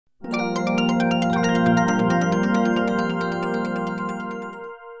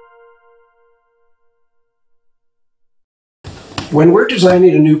When we're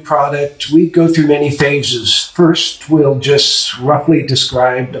designing a new product, we go through many phases. First, we'll just roughly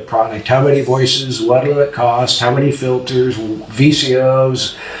describe the product. How many voices, what will it cost, how many filters,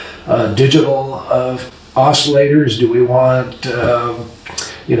 VCOs, digital oscillators, do we want,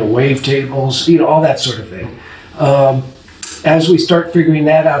 wavetables, all that sort of thing. As we start figuring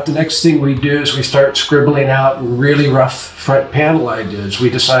that out, the next thing we do is we start scribbling out really rough front panel ideas. We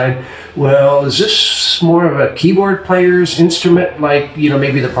decide, well, is this more of a keyboard player's instrument, like,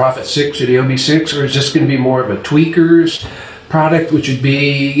 maybe the Prophet 6 or the OB6, or is this going to be more of a tweaker's product, which would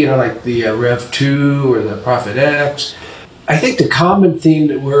be, like the Rev 2 or the Prophet X? I think the common theme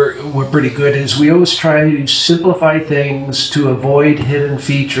that we're pretty good is we always try to simplify things to avoid hidden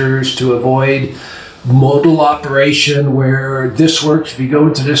features, to avoid modal operation where this works if you go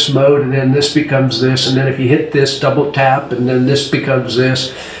into this mode and then this becomes this, and then if you hit this double tap and then this becomes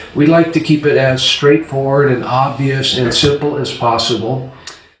this. We like to keep it as straightforward and obvious and simple as possible.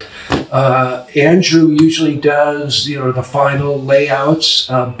 Andrew usually does the final layouts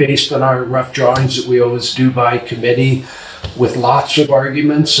based on our rough drawings that we always do by committee, with lots of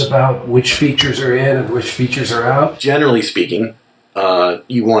arguments about which features are in and which features are out. Generally speaking,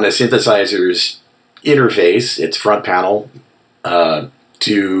 you want a synthesizer's interface, its front panel,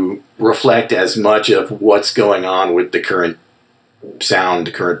 to reflect as much of what's going on with the current sound,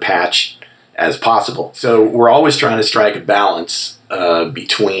 the current patch, as possible. So we're always trying to strike a balance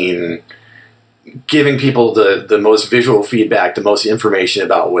between giving people the most visual feedback, the most information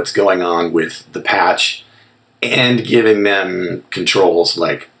about what's going on with the patch, and giving them controls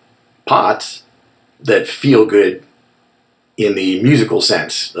like pots that feel good in the musical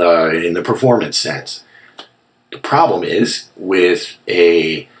sense, in the performance sense. The problem is with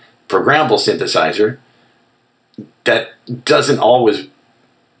a programmable synthesizer that doesn't always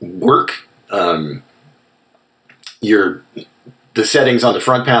work. The settings on the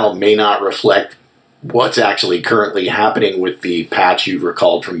front panel may not reflect what's actually currently happening with the patch you've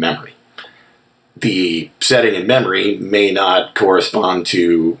recalled from memory. The setting in memory may not correspond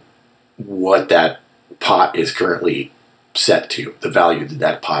to what that pot is currently set to, the value that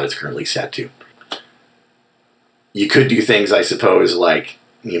that pot is currently set to. You could do things, I suppose, like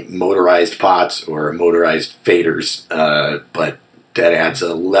motorized pots or motorized faders, but that adds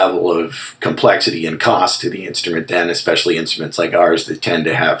a level of complexity and cost to the instrument then, especially instruments like ours that tend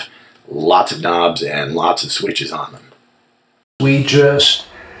to have lots of knobs and lots of switches on them. We just,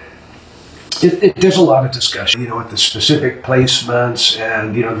 there's a lot of discussion, with the specific placements,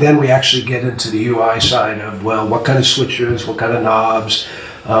 and, then we actually get into the UI side of, well, what kind of switches, what kind of knobs,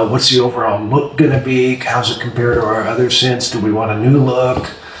 what's the overall look going to be, how's it compare to our other synths, do we want a new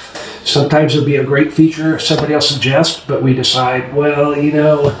look? Sometimes it'll be a great feature somebody else suggests, but we decide, well,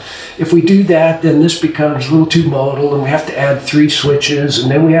 if we do that, then this becomes a little too modal, and we have to add 3 switches, and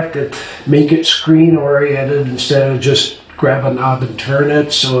then we have to make it screen-oriented instead of just grab a knob and turn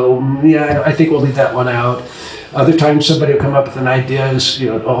it. So, yeah, I think we'll leave that one out. Other times somebody will come up with an idea is,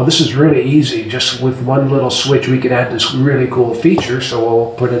 oh, this is really easy. Just with one little switch, we could add this really cool feature, so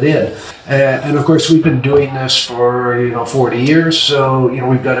we'll put it in. And of course, we've been doing this for, 40 years, so,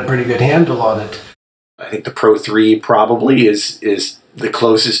 we've got a pretty good handle on it. I think the Pro 3 probably is the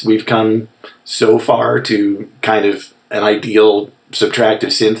closest we've come so far to kind of an ideal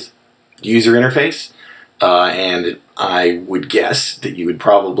subtractive synth user interface. And I would guess that you would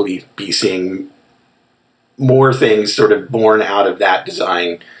probably be seeing more things sort of born out of that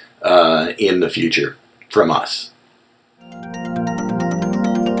design in the future from us.